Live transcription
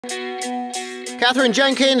Katherine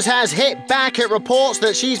Jenkins has hit back at reports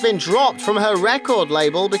that she's been dropped from her record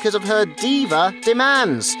label because of her Diva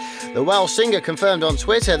demands. The Welsh singer confirmed on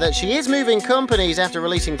Twitter that she is moving companies after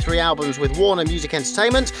releasing 3 albums with Warner Music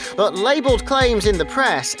Entertainment, but labelled claims in the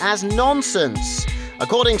press as nonsense.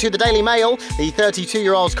 According to the Daily Mail, the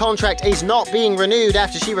 32-year-old's contract is not being renewed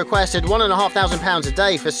after she requested £1,500 a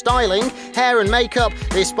day for styling, hair and makeup,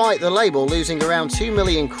 despite the label losing around £2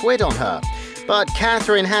 million on her. But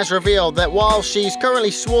Katherine has revealed that while she's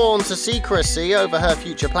currently sworn to secrecy over her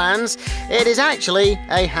future plans, it is actually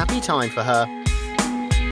a happy time for her.